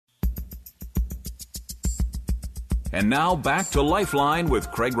And now back to Lifeline with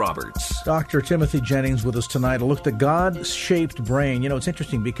Craig Roberts. Dr. Timothy Jennings with us tonight. A look at the God-shaped brain. You know, it's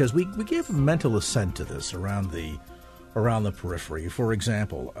interesting because we give mental assent to this around the periphery. For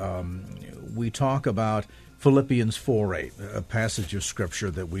example, we talk about Philippians 4:8, a passage of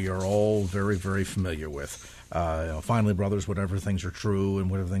Scripture that we are all very, very familiar with. Finally, brothers, whatever things are true and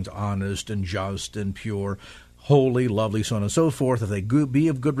whatever things honest and just and pure, holy, lovely, so on and so forth, if they be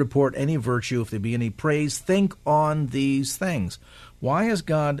of good report, any virtue, if there be any praise, think on these things. Why is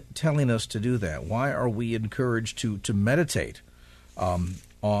God telling us to do that? Why are we encouraged to meditate on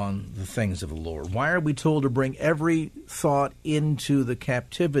the things of the Lord? Why are we told to bring every thought into the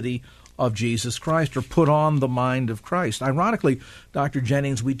captivity of Jesus Christ, or put on the mind of Christ? Ironically, Dr.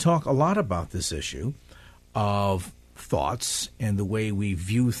 Jennings, we talk a lot about this issue of thoughts and the way we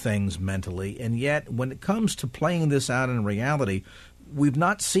view things mentally, and yet when it comes to playing this out in reality, we've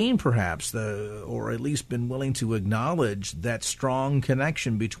not seen perhaps or at least been willing to acknowledge that strong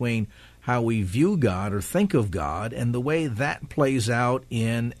connection between how we view God or think of God and the way that plays out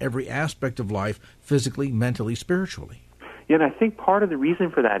in every aspect of life, physically, mentally, spiritually. Yeah, and I think part of the reason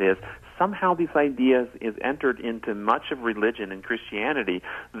for that is somehow these ideas is entered into much of religion and Christianity,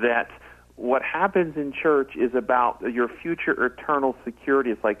 that what happens in church is about your future eternal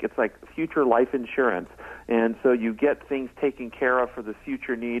security. It's like future life insurance. And so you get things taken care of for the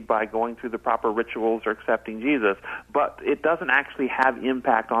future need by going through the proper rituals or accepting Jesus, but it doesn't actually have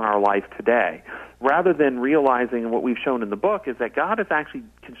impact on our life today. Rather than realizing what we've shown in the book is that God has actually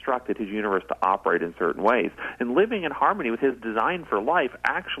constructed his universe to operate in certain ways. And living in harmony with his design for life,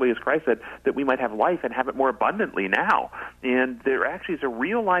 actually, as Christ said, that we might have life and have it more abundantly now. And there actually is a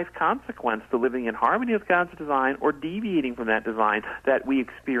real-life consequence to living in harmony with God's design or deviating from that design that we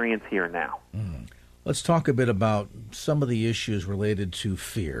experience here now. Let's talk a bit about some of the issues related to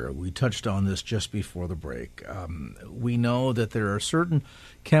fear. We touched on this just before the break. We know that there are certain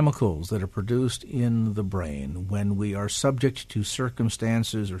chemicals that are produced in the brain when we are subject to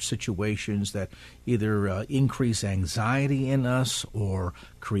circumstances or situations that either increase anxiety in us or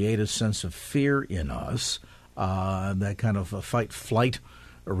create a sense of fear in us, that kind of a fight-flight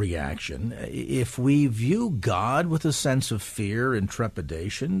reaction. If we view God with a sense of fear and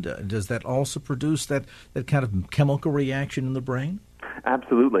trepidation, does that also produce that kind of chemical reaction in the brain?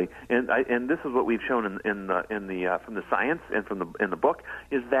 Absolutely, and this is what we've shown in the from the science and in the book,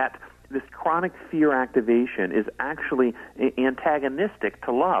 is that this chronic fear activation is actually antagonistic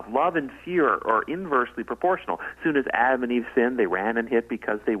to love. Love and fear are inversely proportional. As soon as Adam and Eve sinned, they ran and hid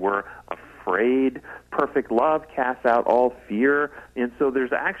because they were afraid. Perfect love casts out all fear. And so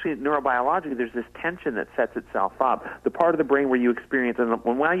there's actually, neurobiologically, there's this tension that sets itself up. The part of the brain where you experience, and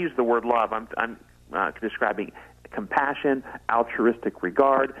when I use the word love, I'm describing compassion, altruistic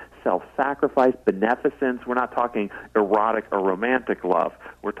regard, self-sacrifice, beneficence. We're not talking erotic or romantic love.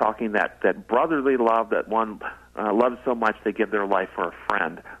 We're talking that brotherly love that one loves so much they give their life for a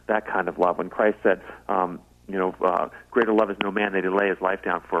friend, that kind of love. When Christ said, greater love is no man that he lay his life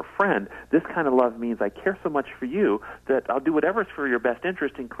down for a friend, this kind of love means I care so much for you that I'll do whatever is for your best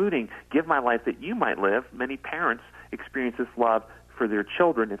interest, including give my life that you might live. Many parents experience this love for their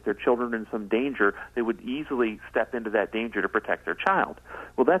children. If their children are in some danger, they would easily step into that danger to protect their child.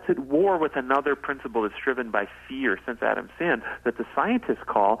 Well, that's at war with another principle that's driven by fear since Adam's sin that the scientists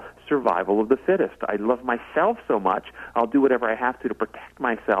call survival of the fittest. I love myself so much, I'll do whatever I have to protect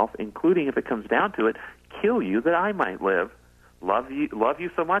myself, including, if it comes down to it, kill you that I might live. Love you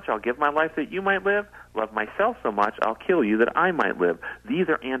so much, I'll give my life that you might live. Love myself so much, I'll kill you that I might live. These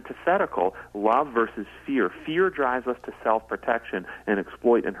are antithetical, love versus fear. Fear drives us to self-protection and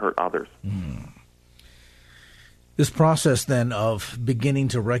exploit and hurt others. This process, then, of beginning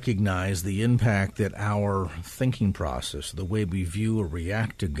to recognize the impact that our thinking process, the way we view or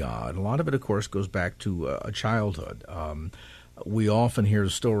react to God, a lot of it, of course, goes back to a childhood. We often hear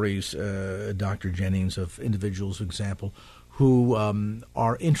stories, Dr. Jennings, of individuals, for example, who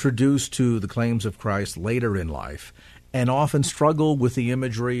are introduced to the claims of Christ later in life and often struggle with the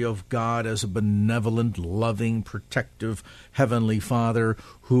imagery of God as a benevolent, loving, protective Heavenly Father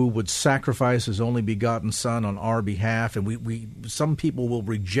who would sacrifice His only begotten Son on our behalf. And some people will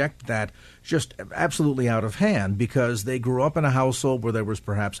reject that just absolutely out of hand because they grew up in a household where there was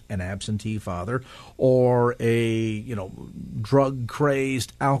perhaps an absentee father or a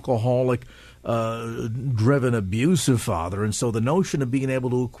drug-crazed, alcoholic, driven, abusive father. And so the notion of being able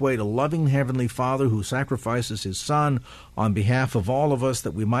to equate a loving Heavenly Father who sacrifices His Son on behalf of all of us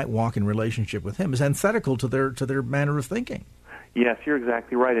that we might walk in relationship with Him is antithetical to their manner of thinking. Yes, you're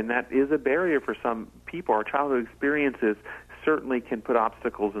exactly right, and that is a barrier for some people. Our childhood experiences certainly can put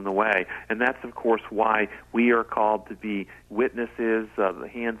obstacles in the way. And that's, of course, why we are called to be witnesses, the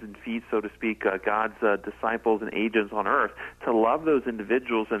hands and feet, so to speak, God's disciples and agents on earth, to love those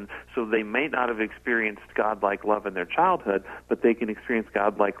individuals. And so they may not have experienced God-like love in their childhood, but they can experience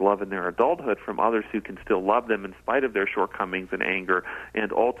God-like love in their adulthood from others who can still love them in spite of their shortcomings and anger,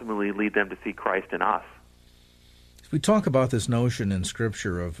 and ultimately lead them to see Christ in us. We talk about this notion in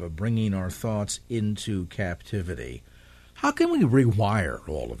Scripture of bringing our thoughts into captivity. How can we rewire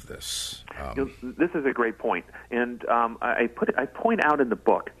all of this? This is a great point, and I point out in the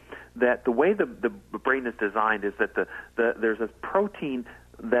book that the way the brain is designed is that there's a protein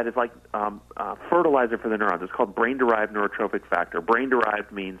that is like fertilizer for the neurons. It's called brain-derived neurotrophic factor.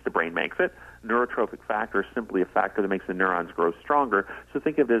 Brain-derived means the brain makes it. Neurotrophic factor is simply a factor that makes the neurons grow stronger. So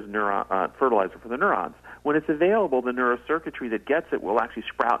think of it as fertilizer for the neurons. When it's available, the neurocircuitry that gets it will actually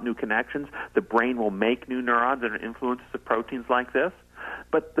sprout new connections. The brain will make new neurons, and it influences the proteins like this.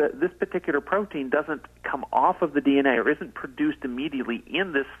 But this particular protein doesn't come off of the DNA or isn't produced immediately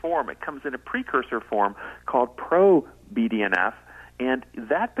in this form. It comes in a precursor form called pro-BDNF. And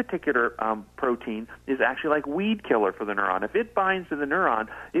that particular protein is actually like weed killer for the neuron. If it binds to the neuron,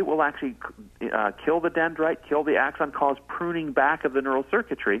 it will actually kill the dendrite, kill the axon, cause pruning back of the neural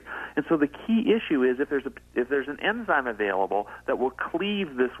circuitry. And so the key issue is if there's an enzyme available that will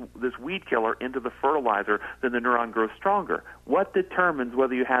cleave this weed killer into the fertilizer, then the neuron grows stronger. What determines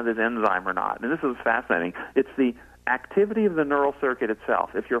whether you have this enzyme or not? And this is fascinating. It's the activity of the neural circuit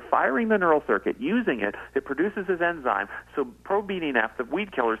itself. If you're firing the neural circuit, using it, it produces this enzyme. So pro-BDNF, the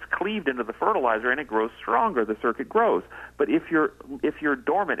weed killer, is cleaved into the fertilizer, and it grows stronger. The circuit grows. But if you're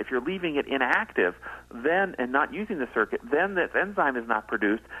dormant, if you're leaving it inactive, then and not using the circuit, then this enzyme is not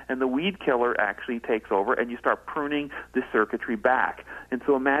produced, and the weed killer actually takes over, and you start pruning the circuitry back. And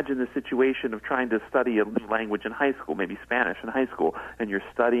so imagine the situation of trying to study a new language in high school, maybe Spanish in high school, and you're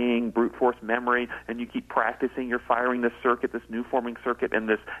studying brute force memory, and you keep practicing your firing this circuit, this new forming circuit, and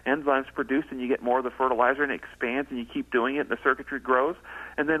this enzyme's produced, and you get more of the fertilizer, and it expands, and you keep doing it, and the circuitry grows.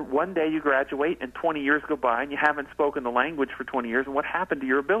 And then one day you graduate, and 20 years go by, and you haven't spoken the language for 20 years, and what happened to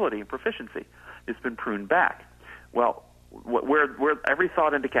your ability and proficiency? It's been pruned back. Well, where every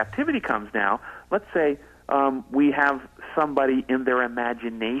thought into captivity comes now, let's say we have somebody in their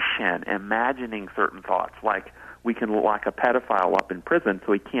imagination imagining certain thoughts, like we can lock a pedophile up in prison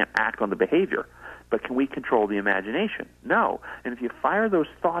so he can't act on the behavior. But can we control the imagination? No. And if you fire those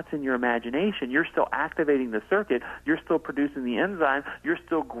thoughts in your imagination, you're still activating the circuit, you're still producing the enzyme, you're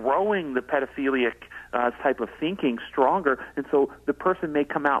still growing the pedophilic type of thinking stronger, and so the person may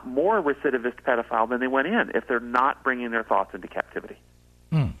come out more recidivist pedophile than they went in if they're not bringing their thoughts into captivity.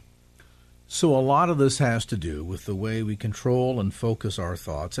 So a lot of this has to do with the way we control and focus our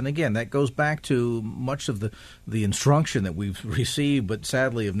thoughts. And again, that goes back to much of the instruction that we've received, but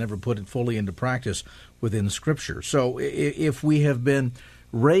sadly have never put it fully into practice within Scripture. So if we have been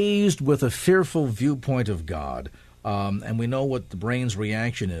raised with a fearful viewpoint of God, and we know what the brain's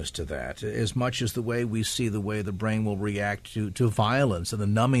reaction is to that, as much as the way we see the way the brain will react to violence and the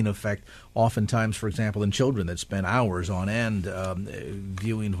numbing effect, oftentimes, for example, in children that spend hours on end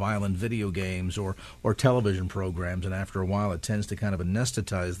viewing violent video games or television programs, and after a while it tends to kind of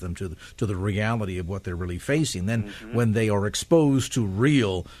anesthetize them to the reality of what they're really facing. Then when they are exposed to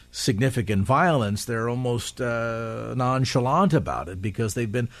real significant violence, they're almost nonchalant about it because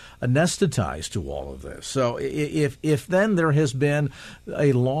they've been anesthetized to all of this. So if then there has been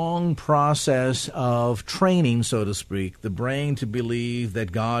a long process of training, so to speak, the brain to believe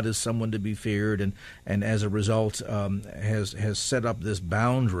that God is someone to be feared, and as a result has set up this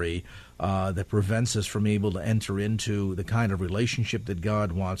boundary that prevents us from able to enter into the kind of relationship that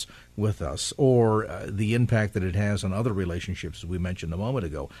God wants with us, or the impact that it has on other relationships, as we mentioned a moment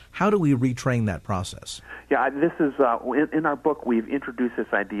ago. How do we retrain that process? Yeah, this is in our book we've introduced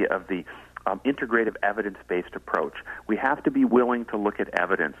this idea of the integrative evidence-based approach. We have to be willing to look at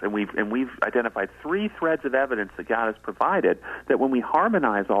evidence, and we've identified 3 threads of evidence that God has provided, that when we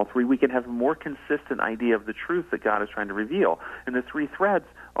harmonize all 3, we can have a more consistent idea of the truth that God is trying to reveal. And the 3 threads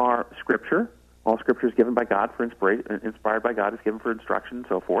are Scripture. All Scripture is given by God for inspired by God, is given for instruction and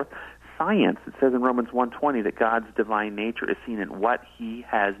so forth. Science, it says in Romans 1:20 that God's divine nature is seen in what He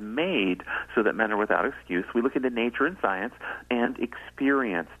has made, so that men are without excuse. We look into nature and science and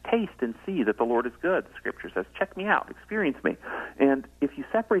experience, taste and see that the Lord is good. Scripture says, check me out, experience me. And if you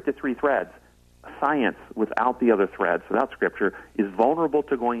separate the 3 threads, science without the other threads, without Scripture, is vulnerable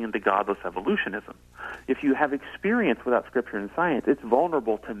to going into godless evolutionism. If you have experience without Scripture and science, it's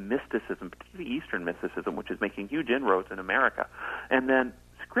vulnerable to mysticism, particularly Eastern mysticism, which is making huge inroads in America. And then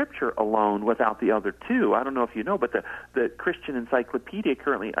Scripture alone without the other two. I don't know if you know, but the Christian Encyclopedia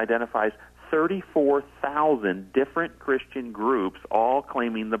currently identifies 34,000 different Christian groups, all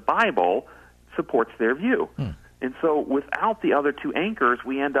claiming the Bible supports their view. And so without the other two anchors,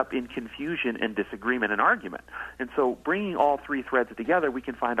 we end up in confusion and disagreement and argument. And so bringing all three threads together, we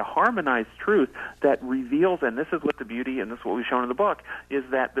can find a harmonized truth that reveals, and this is what the beauty, and this is what we've shown in the book, is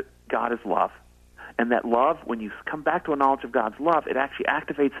that God is love. And that love, when you come back to a knowledge of God's love, it actually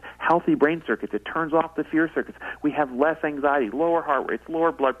activates healthy brain circuits. It turns off the fear circuits. We have less anxiety, lower heart rates,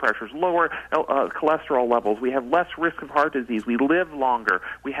 lower blood pressures, lower cholesterol levels. We have less risk of heart disease. We live longer.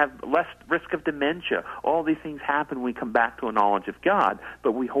 We have less risk of dementia. All these things happen when we come back to a knowledge of God.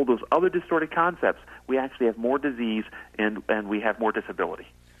 But we hold those other distorted concepts. We actually have more disease and we have more disability.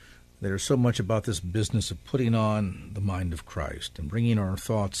 There's so much about this business of putting on the mind of Christ and bringing our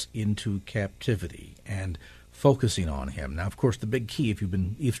thoughts into captivity and focusing on Him. Now, of course, the big key, if you've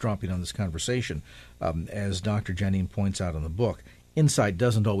been eavesdropping on this conversation, as Dr. Jennings points out in the book, insight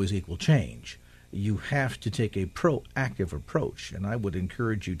doesn't always equal change. You have to take a proactive approach, and I would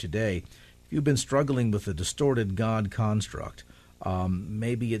encourage you today, if you've been struggling with a distorted God construct,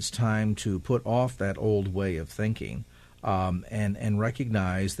 maybe it's time to put off that old way of thinking and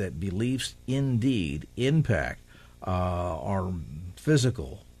recognize that beliefs indeed impact our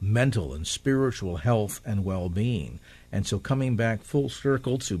physical, mental, and spiritual health and well-being. And so coming back full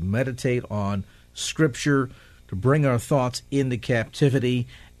circle to meditate on Scripture, to bring our thoughts into captivity,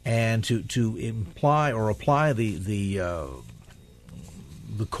 and to imply or apply the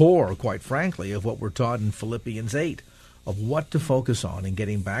core, quite frankly, of what we're taught in Philippians 8, of what to focus on in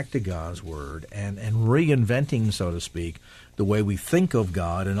getting back to God's Word and reinventing, so to speak, the way we think of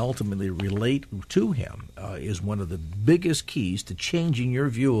God and ultimately relate to Him is one of the biggest keys to changing your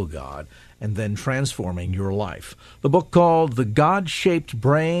view of God and then transforming your life. The book called The God-Shaped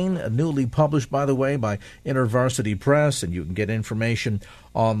Brain, newly published, by the way, by InterVarsity Press, and you can get information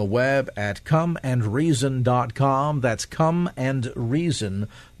on the web at comeandreason.com. That's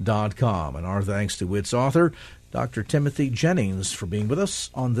comeandreason.com. And our thanks to its author, Dr. Timothy Jennings, for being with us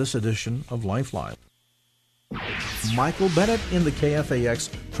on this edition of Lifeline. Michael Bennett in the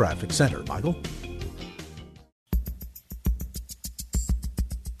KFAX Traffic Center. Michael?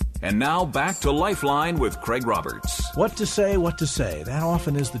 And now back to Lifeline with Craig Roberts. What to say, what to say. That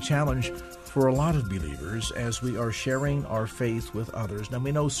often is the challenge for a lot of believers as we are sharing our faith with others. Now,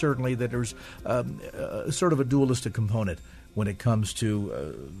 we know certainly that there's sort of a dualistic component when it comes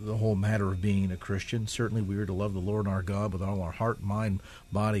to the whole matter of being a Christian. Certainly we are to love the Lord our God with all our heart, mind,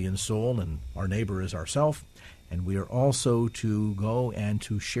 body, and soul, and our neighbor as ourself. And we are also to go and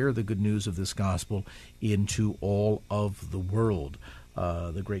to share the good news of this gospel into all of the world,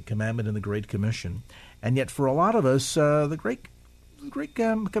 the Great Commandment and the Great Commission. And yet for a lot of us, the Great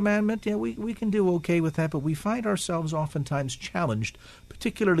Commandment, we can do okay with that, but we find ourselves oftentimes challenged,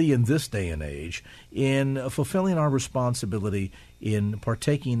 particularly in this day and age, in fulfilling our responsibility in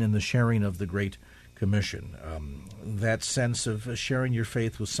partaking in the sharing of the Great Commission. That sense of sharing your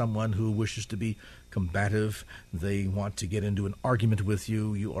faith with someone who wishes to be combative, they want to get into an argument with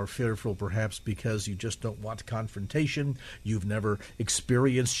you, you are fearful perhaps because you just don't want confrontation, you've never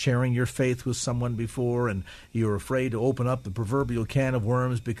experienced sharing your faith with someone before, and you're afraid to open up the proverbial can of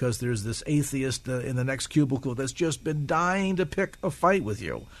worms because there's this atheist in the next cubicle that's just been dying to pick a fight with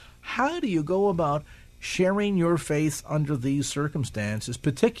you. How do you go about sharing your faith under these circumstances,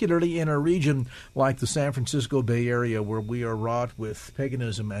 particularly in a region like the San Francisco Bay Area where we are wrought with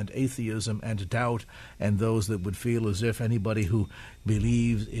paganism and atheism and doubt, and those that would feel as if anybody who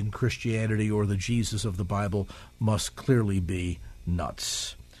believes in Christianity or the Jesus of the Bible must clearly be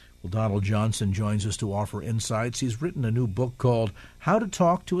nuts? Well, Donald Johnson joins us to offer insights. He's written a new book called How to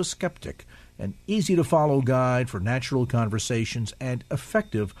Talk to a Skeptic, an easy-to-follow guide for natural conversations and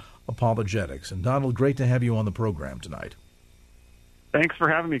effective apologetics. And Donald, great to have you on the program tonight. Thanks for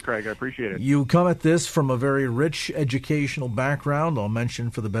having me, Craig. I appreciate it. You come at this from a very rich educational background. I'll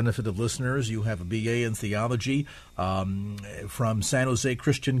mention for the benefit of listeners, you have a BA in theology from San Jose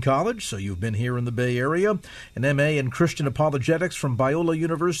Christian College, so you've been here in the Bay Area, an MA in Christian apologetics from Biola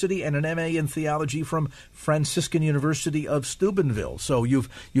University, and an MA in theology from Franciscan University of Steubenville. So you've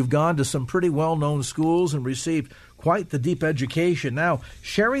gone to some pretty well-known schools and received quite the deep education. Now,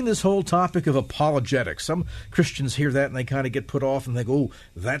 sharing this whole topic of apologetics, some Christians hear that and they kind of get put off and they go, oh,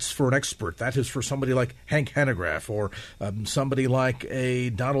 that's for an expert. That is for somebody like Hank Hanegraaff or somebody like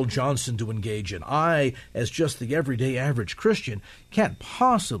a Donald Johnson to engage in. I, as just the everyday average Christian, can't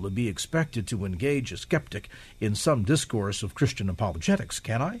possibly be expected to engage a skeptic in some discourse of Christian apologetics,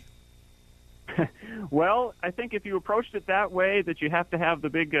 can I? Well, I think if you approached it that way, that you have to have the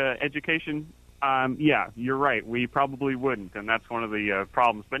big education, yeah, you're right. We probably wouldn't, and that's one of the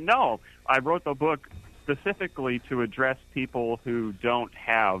problems. But no, I wrote the book specifically to address people who don't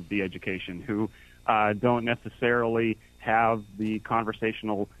have the education, who don't necessarily have the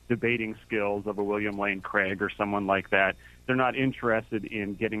conversational debating skills of a William Lane Craig or someone like that. They're not interested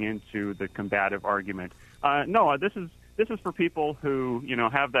in getting into the combative argument. No, this is for people who,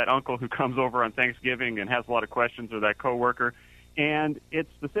 have that uncle who comes over on Thanksgiving and has a lot of questions, or that coworker, and it's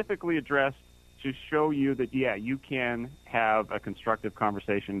specifically addressed to show you that, yeah, you can have a constructive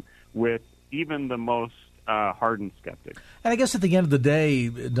conversation with even the most hardened skeptic. And I guess at the end of the day,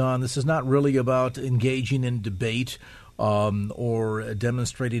 Don, this is not really about engaging in debate or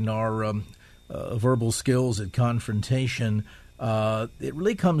demonstrating our verbal skills at confrontation. It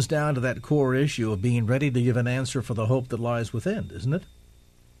really comes down to that core issue of being ready to give an answer for the hope that lies within, isn't it?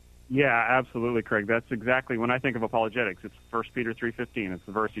 Yeah, absolutely, Craig. That's exactly, when I think of apologetics, it's 1 Peter 3:15. It's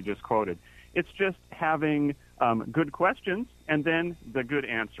the verse you just quoted. It's just having good questions and then the good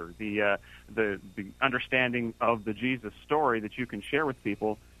answer, the understanding of the Jesus story that you can share with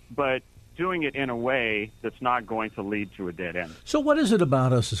people, but doing it in a way that's not going to lead to a dead end. So what is it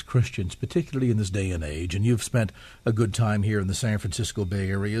about us as Christians, particularly in this day and age, and you've spent a good time here in the San Francisco Bay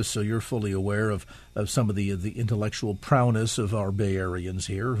Area, so you're fully aware of some of the intellectual prowess of our Bay Areans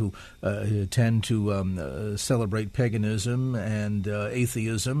here, who tend to celebrate paganism and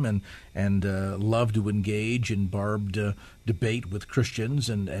atheism and love to engage in barbed debate with Christians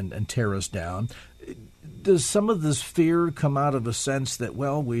and tear us down. Does some of this fear come out of a sense that,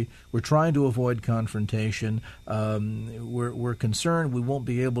 well, we're trying to avoid confrontation, we're concerned we won't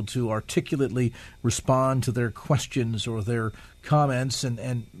be able to articulately respond to their questions or their comments,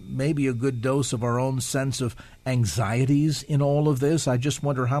 and maybe a good dose of our own sense of anxieties in all of this? I just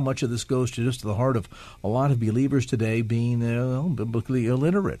wonder how much of this goes to just the heart of a lot of believers today being biblically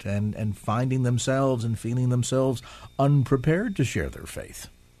illiterate and finding themselves and feeling themselves unprepared to share their faith.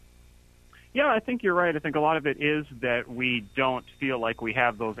 Yeah, I think you're right. I think a lot of it is that we don't feel like we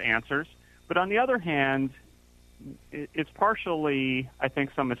have those answers. But on the other hand, it's partially, I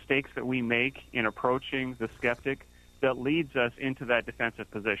think, some mistakes that we make in approaching the skeptic that leads us into that defensive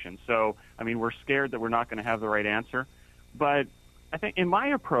position. So, we're scared that we're not going to have the right answer. But I think in my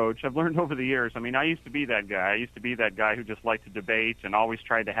approach, I've learned over the years, I used to be that guy. I used to be that guy who just liked to debate and always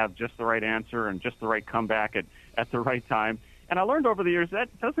tried to have just the right answer and just the right comeback at the right time. And I learned over the years that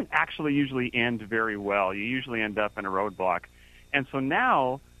doesn't actually usually end very well. You usually end up in a roadblock. And so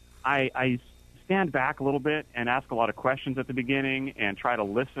now I stand back a little bit and ask a lot of questions at the beginning and try to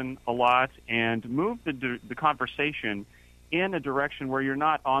listen a lot and move the conversation in a direction where you're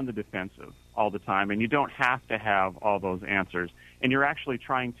not on the defensive all the time and you don't have to have all those answers. And you're actually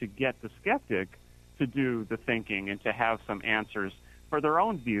trying to get the skeptic to do the thinking and to have some answers for their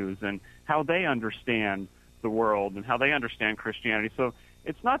own views and how they understand the world and how they understand Christianity. So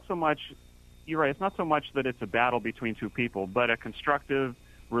it's not so much, you're right, it's not so much that it's a battle between two people, but a constructive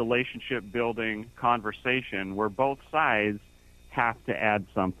relationship-building conversation where both sides have to add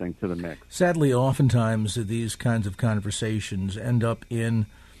something to the mix. Sadly, oftentimes these kinds of conversations end up in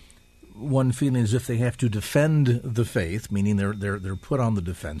one feeling as if they have to defend the faith, meaning they're put on the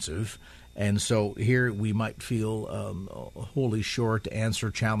defensive. And so here we might feel wholly short to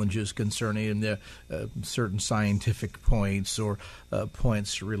answer challenges concerning certain scientific points or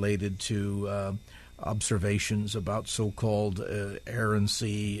points related to observations about so-called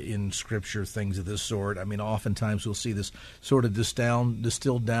errancy in Scripture, things of this sort. Oftentimes we'll see this sort of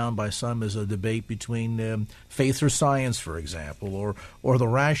distilled down by some as a debate between faith or science, for example, or the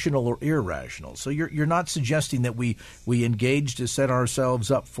rational or irrational. So you're not suggesting that we engage to set ourselves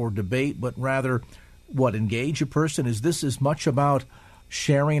up for debate, but rather engage a person? Is this as much about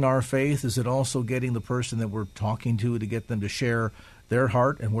sharing our faith? Is it also getting the person that we're talking to get them to share their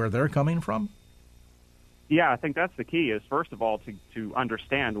heart and where they're coming from? Yeah, I think that's the key is, first of all, to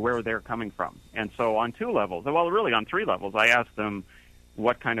understand where they're coming from. And so on two levels, well, really on three levels, I ask them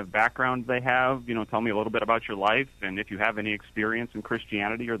what kind of background they have, tell me a little bit about your life and if you have any experience in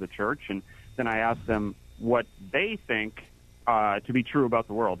Christianity or the church. And then I ask them what they think to be true about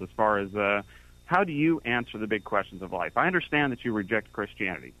the world as far as how do you answer the big questions of life? I understand that you reject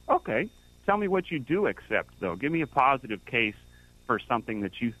Christianity. Okay, tell me what you do accept, though. Give me a positive case for something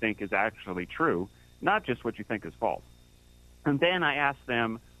that you think is actually true, not just what you think is false. And then I ask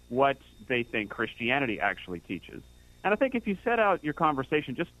them what they think Christianity actually teaches. And I think if you set out your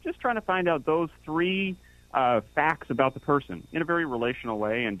conversation just trying to find out those three facts about the person in a very relational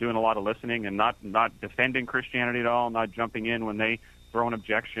way and doing a lot of listening and not defending Christianity at all, not jumping in when they throw an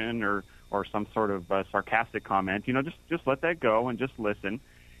objection or or some sort of sarcastic comment, just let that go and just listen.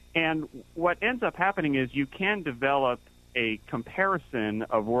 And what ends up happening is you can develop a comparison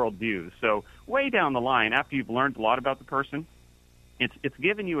of worldviews. So way down the line, after you've learned a lot about the person, it's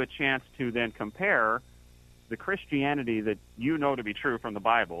given you a chance to then compare the Christianity that you know to be true from the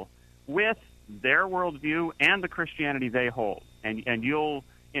Bible with their worldview and the Christianity they hold. And you'll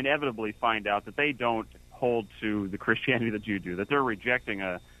inevitably find out that they don't hold to the Christianity that you do, that they're rejecting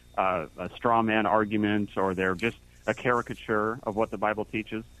a straw man argument, or they're just a caricature of what the Bible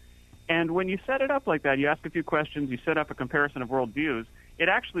teaches. And when you set it up like that, you ask a few questions, you set up a comparison of worldviews, it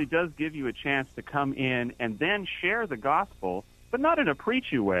actually does give you a chance to come in and then share the gospel, but not in a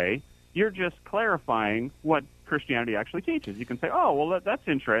preachy way. You're just clarifying what Christianity actually teaches. You can say, oh, well, that's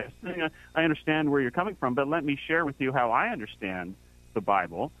interesting. I understand where you're coming from, but let me share with you how I understand the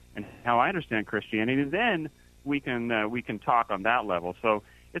Bible and how I understand Christianity. Then we can talk on that level. So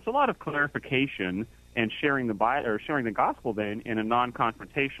it's a lot of clarification and sharing the Bible, or sharing the gospel then in a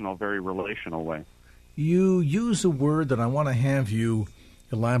non-confrontational, very relational way. You use a word that I want to have you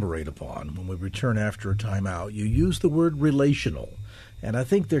elaborate upon when we return after a timeout. You use the word relational, and I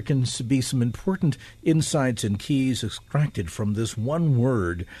think there can be some important insights and keys extracted from this one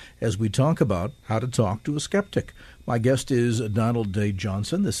word as we talk about how to talk to a skeptic. My guest is Donald Day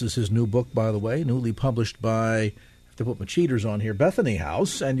Johnson. This is his new book, by the way, newly published by, to put my cheaters on here, Bethany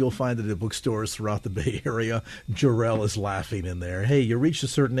House, and you'll find it at bookstores throughout the Bay Area. Jarrell is laughing in there. Hey, you reach a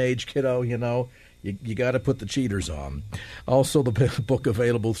certain age, kiddo, you got to put the cheaters on. Also, the book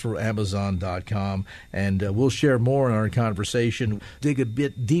available through Amazon.com, and we'll share more in our conversation. Dig a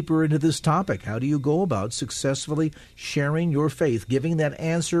bit deeper into this topic. How do you go about successfully sharing your faith, giving that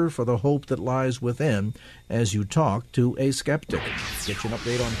answer for the hope that lies within as you talk to a skeptic? Get you an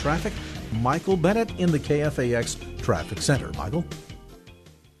update on traffic. Michael Bennett in the KFAX Traffic Center. Michael?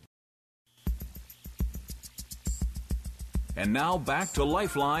 And now back to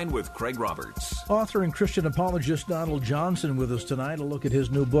Lifeline with Craig Roberts. Author and Christian apologist Donald Johnson with us tonight. A look at his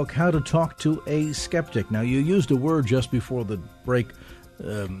new book, How to Talk to a Skeptic. Now, you used a word just before the break,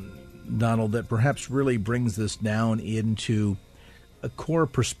 Donald, that perhaps really brings this down into a core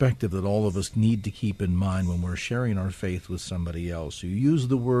perspective that all of us need to keep in mind when we're sharing our faith with somebody else. You use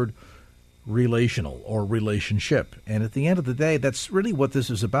the word relational or relationship. And at the end of the day, that's really what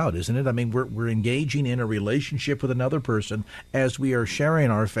this is about, isn't it? I mean, we're engaging in a relationship with another person as we are sharing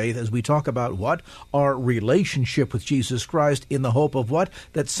our faith, as we talk about what? Our relationship with Jesus Christ, in the hope of what?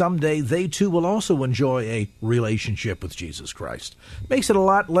 That someday they too will also enjoy a relationship with Jesus Christ. Makes it a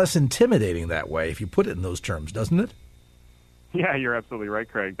lot less intimidating that way if you put it in those terms, doesn't it? Yeah, you're absolutely right,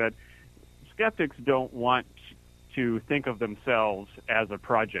 Craig. That skeptics don't want to think of themselves as a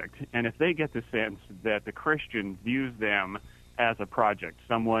project. And if they get the sense that the Christian views them as a project,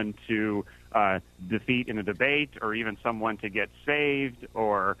 someone to defeat in a debate, or even someone to get saved,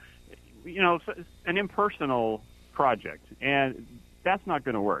 or, an impersonal project, and that's not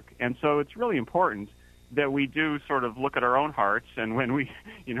going to work. And so it's really important that we do sort of look at our own hearts, and when we,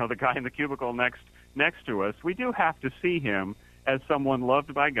 the guy in the cubicle next to us, we do have to see him as someone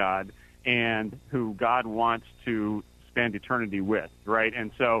loved by God and who God wants to spend eternity with, right? And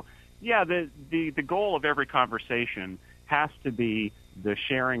so, yeah, the goal of every conversation has to be the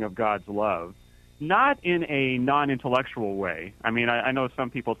sharing of God's love, not in a non-intellectual way. I mean, I know some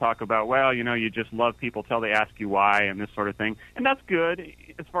people talk about, well, you just love people till they ask you why and this sort of thing, and that's good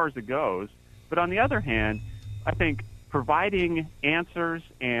as far as it goes. But on the other hand, I think providing answers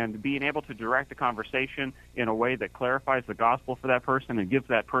and being able to direct the conversation in a way that clarifies the gospel for that person and gives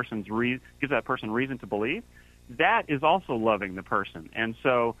that person reason to believe, that is also loving the person. And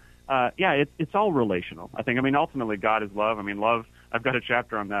so, it's all relational. I think, ultimately God is love. Love, I've got a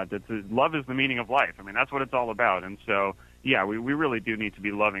chapter on that. Love is the meaning of life. That's what it's all about. And so, yeah, we really do need to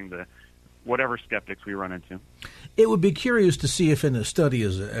be loving whatever skeptics we run into. It would be curious to see if a study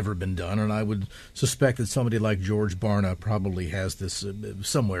has ever been done, and I would suspect that somebody like George Barna probably has this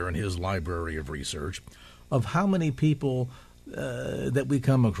somewhere in his library of research, of how many people that we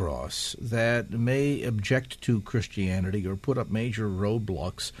come across that may object to Christianity or put up major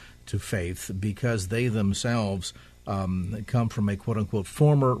roadblocks to faith because they themselves come from a quote-unquote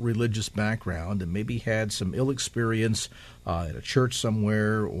former religious background and maybe had some ill experience at a church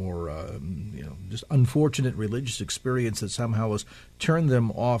somewhere, or just unfortunate religious experience that somehow has turned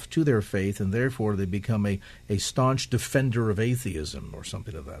them off to their faith, and therefore they become a staunch defender of atheism or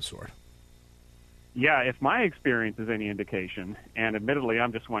something of that sort. Yeah, if my experience is any indication, and admittedly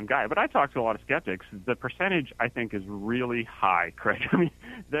I'm just one guy, but I talk to a lot of skeptics, the percentage I think is really high, Craig.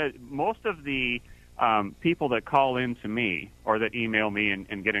 Most of the people that call in to me or that email me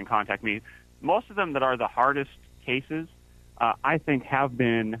and get in contact with me, most of them that are the hardest cases, I think have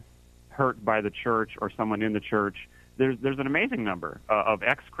been hurt by the church or someone in the church. There's an amazing number of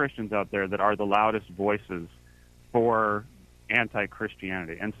ex-Christians out there that are the loudest voices for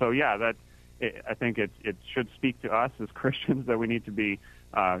anti-Christianity. And so, I think it should speak to us as Christians that we need to be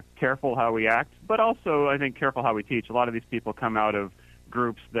careful how we act, but also I think careful how we teach. A lot of these people come out of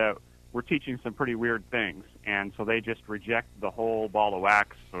groups that were teaching some pretty weird things, and so they just reject the whole ball of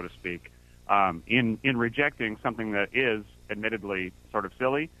wax, so to speak. In rejecting something that is admittedly sort of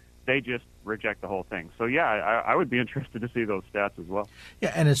silly, they just reject the whole thing. So, I would be interested to see those stats as well.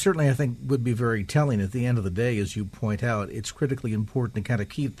 Yeah, and it certainly, I think, would be very telling at the end of the day, as you point out. It's critically important to kind of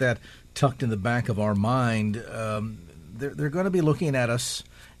keep that tucked in the back of our mind. They're going to be looking at us,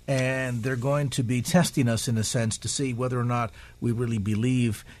 and they're going to be testing us, in a sense, to see whether or not we really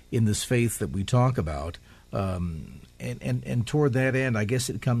believe in this faith that we talk about. And toward that end, I guess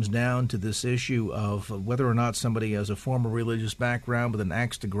it comes down to this issue of whether or not somebody has a former religious background with an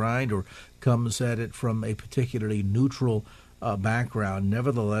axe to grind or comes at it from a particularly neutral background.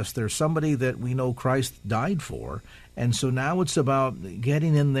 Nevertheless, there's somebody that we know Christ died for. And so now it's about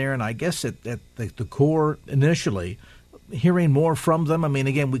getting in there, and I guess at the core initially, hearing more from them. I mean,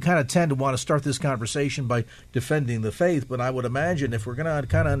 again, we kind of tend to want to start this conversation by defending the faith, but I would imagine if we're going to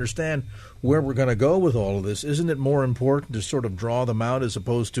kind of understand where we're going to go with all of this, isn't it more important to sort of draw them out as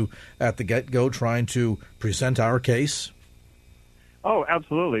opposed to at the get-go trying to present our case? Oh,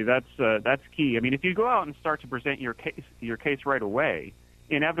 absolutely. That's key. I mean, if you go out and start to present your case right away,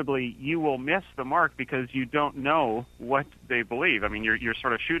 inevitably you will miss the mark because you don't know what they believe. I mean, you're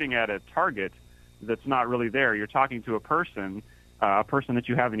sort of shooting at a target that's not really there. You're talking to a person that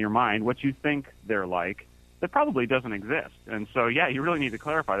you have in your mind, what you think they're like, that probably doesn't exist. And so, you really need to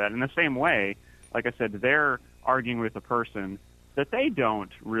clarify that. In the same way, like I said, they're arguing with a person that they don't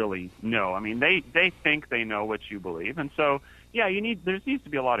really know. I mean, they think they know what you believe. And so, there needs to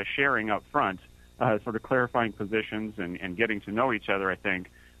be a lot of sharing up front, sort of clarifying positions and getting to know each other, I think,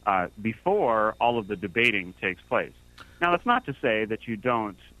 before all of the debating takes place. Now, that's not to say that you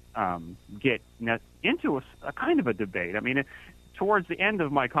don't get into a kind of a debate. I mean, towards the end of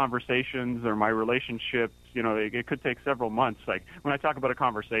my conversations or my relationships, it could take several months. Like when I talk about a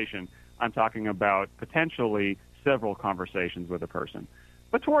conversation, I'm talking about potentially several conversations with a person.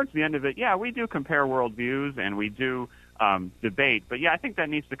 But towards the end of it, we do compare worldviews and we do debate. But I think that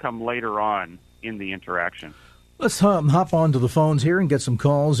needs to come later on in the interaction. Let's hop on to the phones here and get some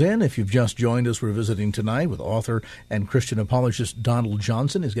calls in. If you've just joined us, we're visiting tonight with author and Christian apologist Donald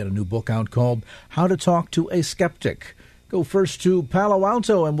Johnson. He's got a new book out called How to Talk to a Skeptic. Go first to Palo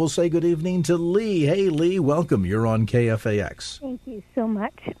Alto, and we'll say good evening to Lee. Hey, Lee, welcome. You're on KFAX. Thank you so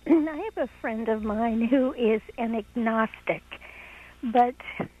much. I have a friend of mine who is an agnostic, but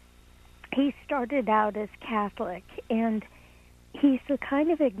he started out as Catholic, and he's the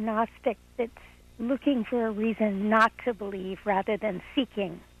kind of agnostic that's looking for a reason not to believe rather than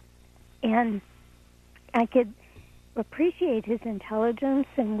seeking. And I could appreciate his intelligence,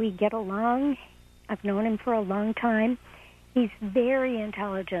 and we get along. I've known him for a long time. He's very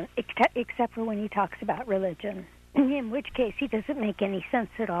intelligent, except for when he talks about religion, in which case he doesn't make any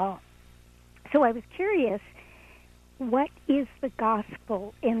sense at all. So I was curious, what is the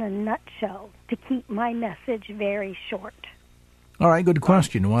gospel in a nutshell, to keep my message very short? All right, good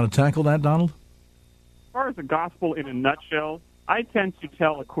question. You want to tackle that, Donald? As far as the gospel in a nutshell, I tend to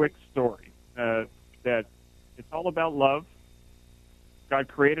tell a quick story that it's all about love. God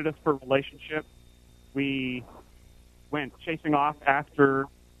created us for relationship. We went chasing off after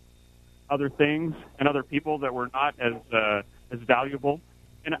other things and other people that were not as valuable.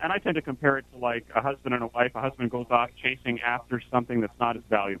 And I tend to compare it to like a husband and a wife. A husband goes off chasing after something that's not as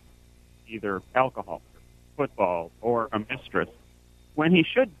valuable, either alcohol, football, or a mistress, when he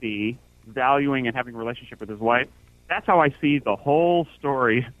should be valuing and having a relationship with his wife. That's how I see the whole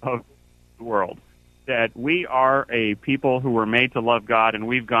story of the world, that we are a people who were made to love God, and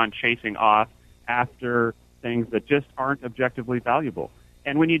we've gone chasing off after things that just aren't objectively valuable.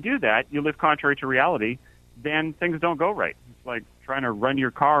 And when you do that, you live contrary to reality, then things don't go right. It's like trying to run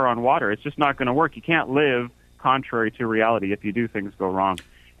your car on water. It's just not going to work. You can't live contrary to reality if you do things go wrong.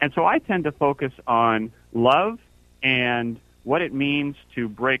 And so I tend to focus on love and what it means to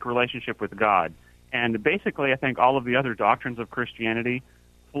break relationship with God. And basically, I think all of the other doctrines of Christianity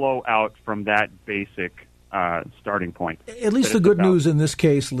flow out from that basic starting point. At least the good news in this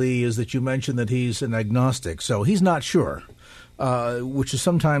case, Lee, is that you mentioned that he's an agnostic, so he's not sure. which is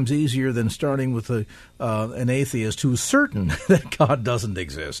sometimes easier than starting with an atheist who's certain that God doesn't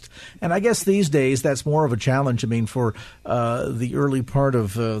exist. And I guess these days that's more of a challenge. I mean, for the early part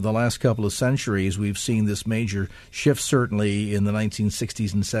of the last couple of centuries, we've seen this major shift, certainly in the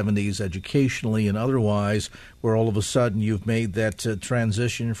 1960s and 70s, educationally and otherwise, where all of a sudden you've made that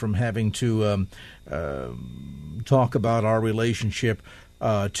transition from having to talk about our relationship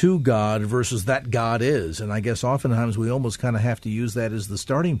to God versus that God is. And I guess oftentimes we almost kind of have to use that as the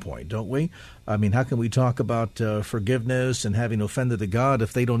starting point, don't we? I mean, how can we talk about forgiveness and having offended a God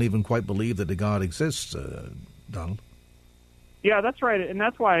if they don't even quite believe that a God exists, Donald? Yeah, that's right. And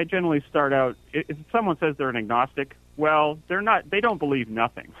that's why I generally start out, if someone says they're an agnostic, well, they're not. They don't believe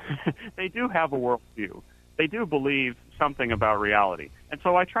nothing. They do have a worldview. They do believe something about reality. And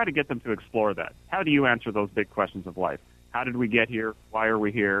so I try to get them to explore that. How do you answer those big questions of life? How did we get here? Why are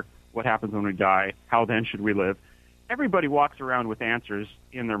we here? What happens when we die? How then should we live? Everybody walks around with answers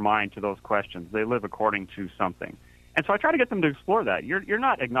in their mind to those questions. They live according to something. And so I try to get them to explore that. You're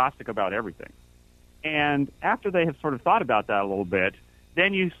not agnostic about everything. And after they have sort of thought about that a little bit,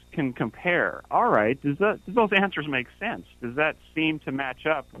 then you can compare. All right, does those answers make sense? Does that seem to match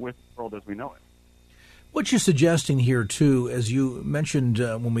up with the world as we know it? What you're suggesting here, too, as you mentioned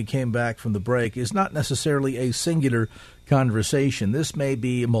when we came back from the break, is not necessarily a singular conversation. This may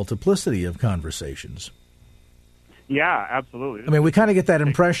be a multiplicity of conversations. Yeah, absolutely. I mean, we kind of get that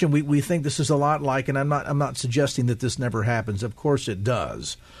impression. We think this is a lot like, and I'm not suggesting that this never happens. Of course it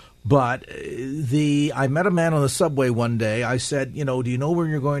does. But I met a man on the subway one day. I said, do you know where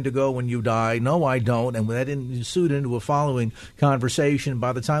you're going to go when you die? No, I don't. And that ensued into a following conversation.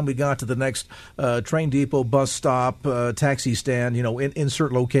 By the time we got to the next train depot, bus stop, taxi stand,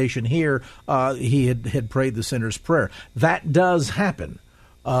 insert location here, he had prayed the sinner's prayer. That does happen.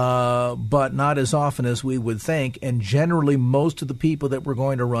 But not as often as we would think. And generally, most of the people that we're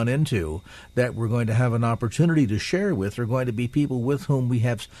going to run into, that we're going to have an opportunity to share with, are going to be people with whom we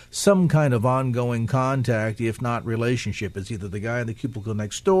have some kind of ongoing contact, if not relationship. It's either the guy in the cubicle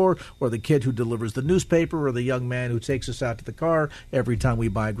next door, or the kid who delivers the newspaper, or the young man who takes us out to the car every time we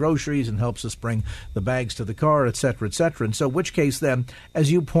buy groceries and helps us bring the bags to the car, et cetera, et cetera. And so which case then,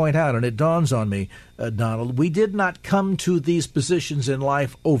 as you point out, and it dawns on me, Donald, we did not come to these positions in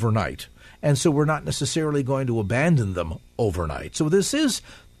life overnight, and so we're not necessarily going to abandon them overnight. So this is,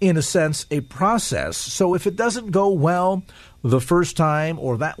 in a sense, a process. So if it doesn't go well the first time,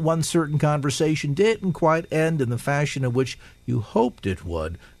 or that one certain conversation didn't quite end in the fashion in which you hoped it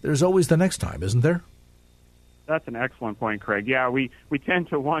would, there's always the next time, isn't there? That's an excellent point, Craig. Yeah, we tend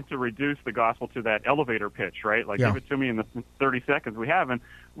to want to reduce the gospel to that elevator pitch, right? Like, give it to me in the 30 seconds we have. And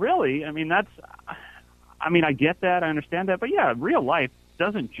really, I get that, I understand that, but yeah, real life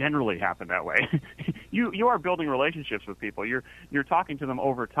doesn't generally happen that way. You are building relationships with people. You're talking to them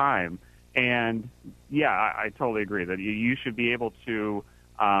over time, and yeah, I totally agree that you should be able to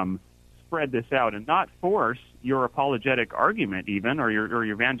spread this out and not force your apologetic argument even or your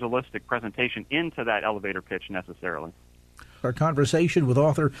evangelistic presentation into that elevator pitch necessarily. Our conversation with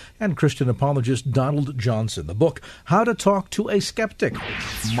author and Christian apologist Donald Johnson. The book, How to Talk to a Skeptic.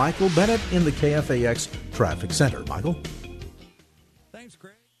 Michael Bennett in the KFAX Traffic Center. Michael? Thanks,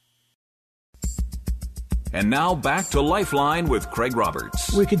 Craig. And now back to Lifeline with Craig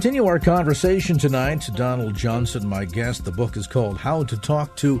Roberts. We continue our conversation tonight. Donald Johnson, my guest. The book is called How to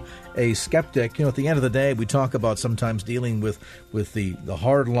Talk to a Skeptic. At the end of the day, we talk about sometimes dealing with the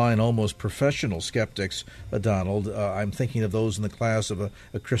hardline, almost professional skeptics, Donald. I'm thinking of those in the class of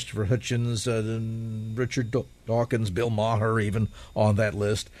a Christopher Hitchens, Richard Dawkins, Bill Maher, even on that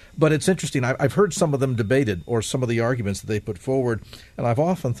list. But it's interesting. I've heard some of them debated, or some of the arguments that they put forward, and I've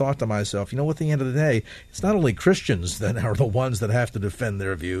often thought to myself, at the end of the day, it's not only Christians that are the ones that have to defend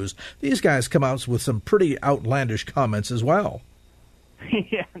their views. These guys come out with some pretty outlandish comments as well.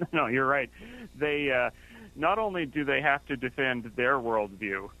 Yeah, no, you're right. They not only do they have to defend their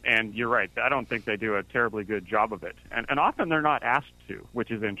worldview, and you're right, I don't think they do a terribly good job of it. And often they're not asked to,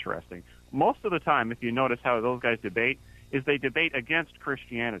 which is interesting. Most of the time, if you notice how those guys debate, is they debate against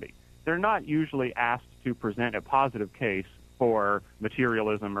Christianity. They're not usually asked to present a positive case for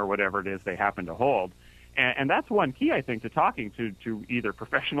materialism or whatever it is they happen to hold. And that's one key, I think, to talking to either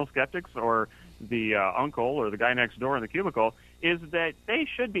professional skeptics or the uncle or the guy next door in the cubicle, is that they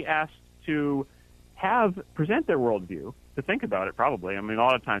should be asked to present their worldview, to think about it probably. I mean, a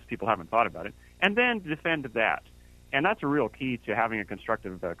lot of times people haven't thought about it, and then defend that. And that's a real key to having a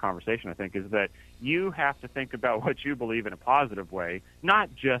constructive conversation, I think, is that you have to think about what you believe in a positive way,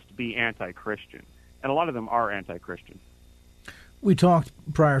 not just be anti-Christian. And a lot of them are anti-Christian. We talked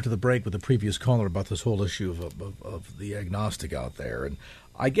prior to the break with the previous caller about this whole issue of the agnostic out there. And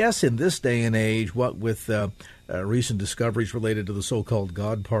I guess in this day and age, what with recent discoveries related to the so-called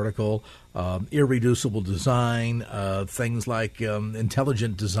God particle, irreducible design, things like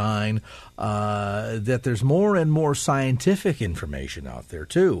intelligent design, that there's more and more scientific information out there,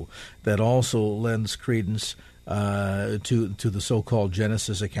 too, that also lends credence to the so-called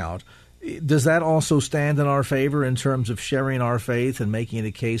Genesis account. Does that also stand in our favor in terms of sharing our faith and making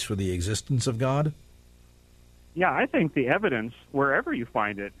a case for the existence of God? Yeah, I think the evidence, wherever you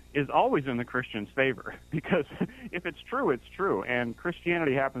find it, is always in the Christian's favor. Because if it's true, it's true. And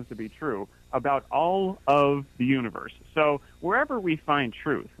Christianity happens to be true about all of the universe. So wherever we find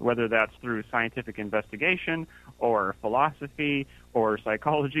truth, whether that's through scientific investigation or philosophy or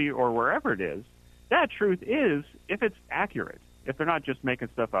psychology or wherever it is, that truth is, if it's accurate, if they're not just making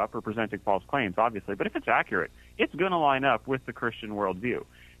stuff up or presenting false claims, obviously, but if it's accurate, it's going to line up with the Christian worldview.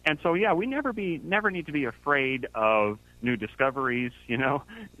 And so, yeah, we never need to be afraid of new discoveries. You know,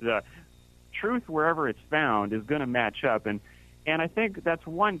 the truth wherever it's found is going to match up. And I think that's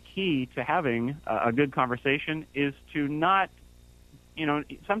one key to having a good conversation is to not, you know,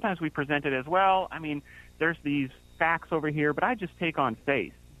 sometimes we present it as, well, I mean, there's these facts over here, but I just take on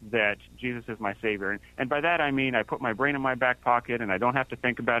faith that Jesus is my Savior. And by that I mean I put my brain in my back pocket and I don't have to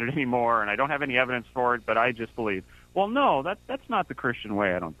think about it anymore and I don't have any evidence for it, but I just believe. Well, no, that's not the Christian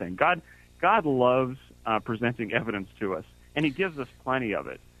way, I don't think. God loves presenting evidence to us, and He gives us plenty of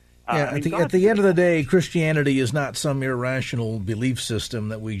it. At the end of the day, Christianity is not some irrational belief system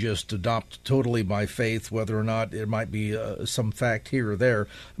that we just adopt totally by faith, whether or not there might be some fact here or there.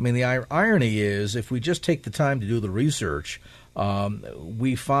 I mean, the irony is, if we just take the time to do the research,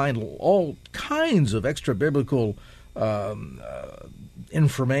 we find all kinds of extra-biblical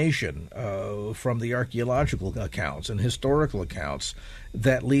information from the archaeological accounts and historical accounts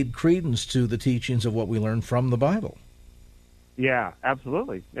that lead credence to the teachings of what we learn from the Bible. Yeah,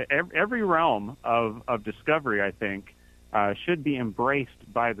 absolutely. Every realm of discovery, I think, should be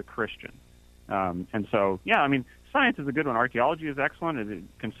embraced by the Christian. And so, yeah, I mean, science is a good one. Archaeology is excellent, and it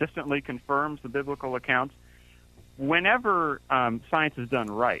consistently confirms the biblical accounts. Whenever science is done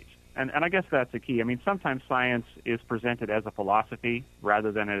right, and I guess that's the key. I mean, sometimes science is presented as a philosophy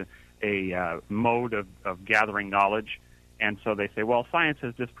rather than a mode of gathering knowledge. And so they say, well, science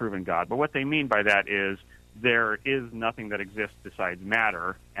has disproven God. But what they mean by that is there is nothing that exists besides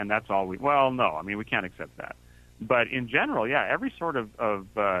matter, and that's all we... Well, no, I mean, we can't accept that. But in general, yeah, every sort of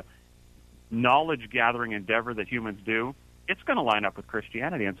knowledge-gathering endeavor that humans do, it's going to line up with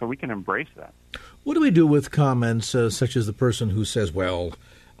Christianity, and so we can embrace that. What do we do with comments such as the person who says, well,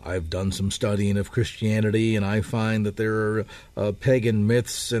 I've done some studying of Christianity, and I find that there are pagan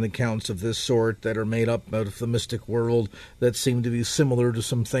myths and accounts of this sort that are made up out of the mystic world that seem to be similar to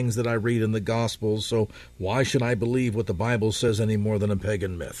some things that I read in the Gospels, so why should I believe what the Bible says any more than a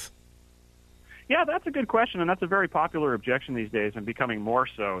pagan myth? Yeah, that's a good question, and that's a very popular objection these days, and becoming more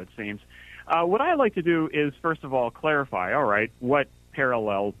so, it seems. What I like to do is, first of all, clarify, all right, what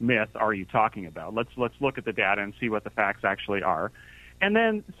parallel myth are you talking about? Let's look at the data and see what the facts actually are. And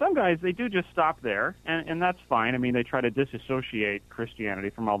then some guys, they do just stop there, and that's fine. I mean, they try to disassociate Christianity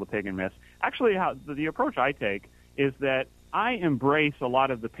from all the pagan myths. Actually, the approach I take is that I embrace a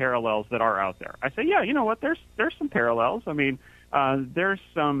lot of the parallels that are out there. I say, yeah, you know what, there's some parallels. I mean, there's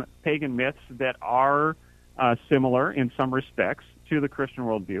some pagan myths that are similar in some respects to the Christian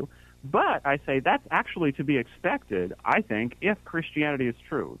worldview. But I say that's actually to be expected, I think, if Christianity is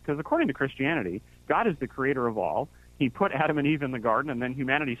true. Because according to Christianity, God is the creator of all. He put Adam and Eve in the garden, and then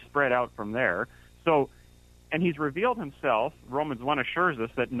humanity spread out from there. So, and He's revealed Himself. Romans 1 assures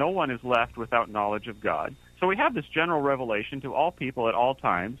us that no one is left without knowledge of God. So we have this general revelation to all people at all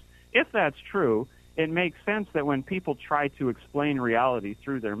times. If that's true, it makes sense that when people try to explain reality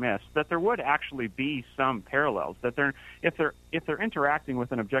through their myths, that there would actually be some parallels. That if they're interacting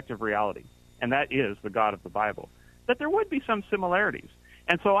with an objective reality, and that is the God of the Bible, that there would be some similarities.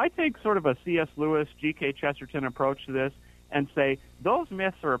 And so I take sort of a C.S. Lewis, G.K. Chesterton approach to this and say those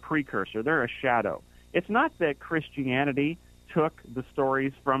myths are a precursor. They're a shadow. It's not that Christianity took the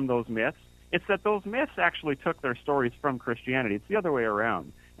stories from those myths. It's that those myths actually took their stories from Christianity. It's the other way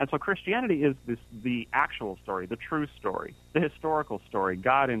around. And so Christianity is the actual story, the true story, the historical story,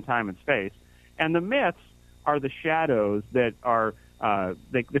 God in time and space. And the myths are the shadows that are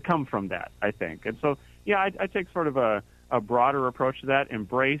they come from that, I think. And so, yeah, I take sort of a broader approach to that,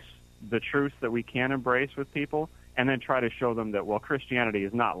 embrace the truths that we can embrace with people, and then try to show them that, well, Christianity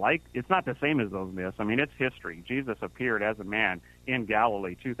is it's not the same as those myths. I mean, it's history. Jesus appeared as a man in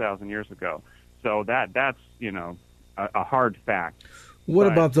Galilee 2,000 years ago. So that's, you know, a hard fact. What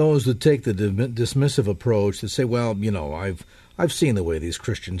about those that take the dismissive approach that say, well, I've seen the way these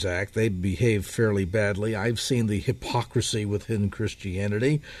Christians act. They behave fairly badly. I've seen the hypocrisy within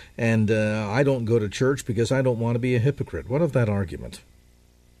Christianity, and I don't go to church because I don't want to be a hypocrite. What of that argument?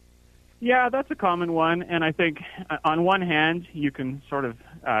 Yeah, that's a common one, and I think on one hand, you can sort of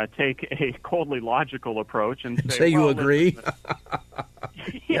take a coldly logical approach and say you agree?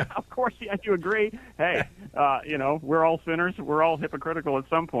 Yeah, of course, yeah, you agree. Hey, we're all sinners. We're all hypocritical at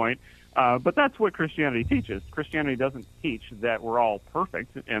some point. But that's what Christianity teaches. Christianity doesn't teach that we're all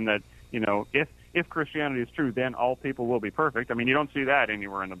perfect and that, if Christianity is true, then all people will be perfect. I mean, you don't see that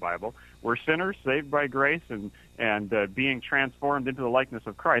anywhere in the Bible. We're sinners saved by grace and being transformed into the likeness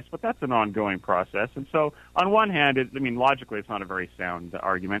of Christ, but that's an ongoing process. And so on one hand, logically, it's not a very sound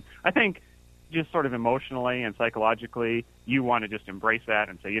argument. I think just sort of emotionally and psychologically, you want to just embrace that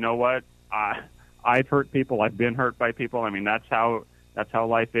and say, you know what, I've hurt people. I've been hurt by people. I mean, that's how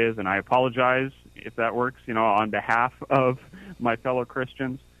life is, and I apologize if that works, on behalf of my fellow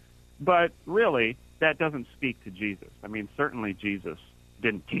Christians. But really, that doesn't speak to Jesus. I mean, certainly Jesus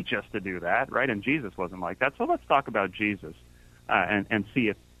didn't teach us to do that, right? And Jesus wasn't like that. So let's talk about Jesus and see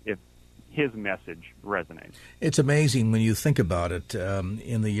if his message resonates. It's amazing when you think about it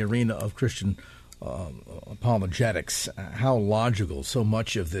in the arena of Christian apologetics, how logical so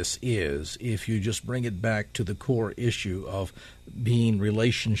much of this is if you just bring it back to the core issue of being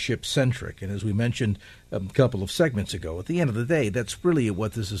relationship-centric. And as we mentioned a couple of segments ago, at the end of the day, that's really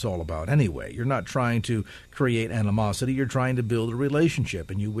what this is all about anyway. You're not trying to create animosity. You're trying to build a relationship,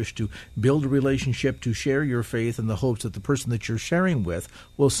 and you wish to build a relationship to share your faith in the hopes that the person that you're sharing with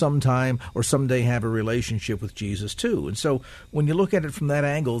will sometime or someday have a relationship with Jesus too. And so when you look at it from that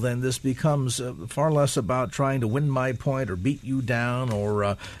angle, then this becomes far less about trying to win my point or beat you down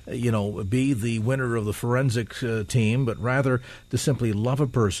or, be the winner of the forensic team, but rather to simply love a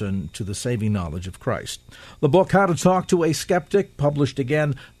person to the saving knowledge of Christ. The book, How to Talk to a Skeptic, published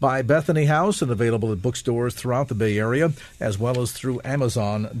again by Bethany House and available at bookstores throughout the Bay Area, as well as through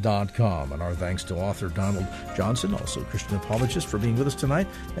Amazon.com. And our thanks to author Donald Johnson, also Christian apologist, for being with us tonight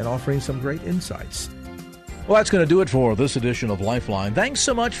and offering some great insights. Well, that's going to do it for this edition of Lifeline. Thanks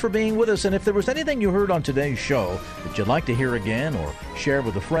so much for being with us. And if there was anything you heard on today's show that you'd like to hear again or share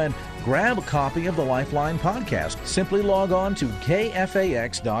with a friend, grab a copy of the Lifeline podcast. Simply log on to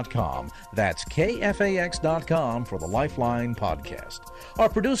KFAX.com. That's KFAX.com for the Lifeline podcast. Our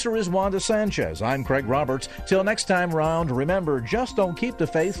producer is Wanda Sanchez. I'm Craig Roberts. Till next time round, remember, just don't keep the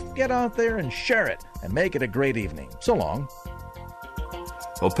faith. Get out there and share it and make it a great evening. So long.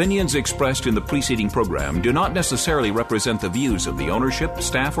 Opinions expressed in the preceding program do not necessarily represent the views of the ownership,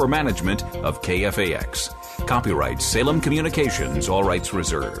 staff, or management of KFAX. Copyright Salem Communications, all rights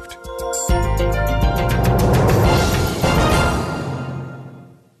reserved.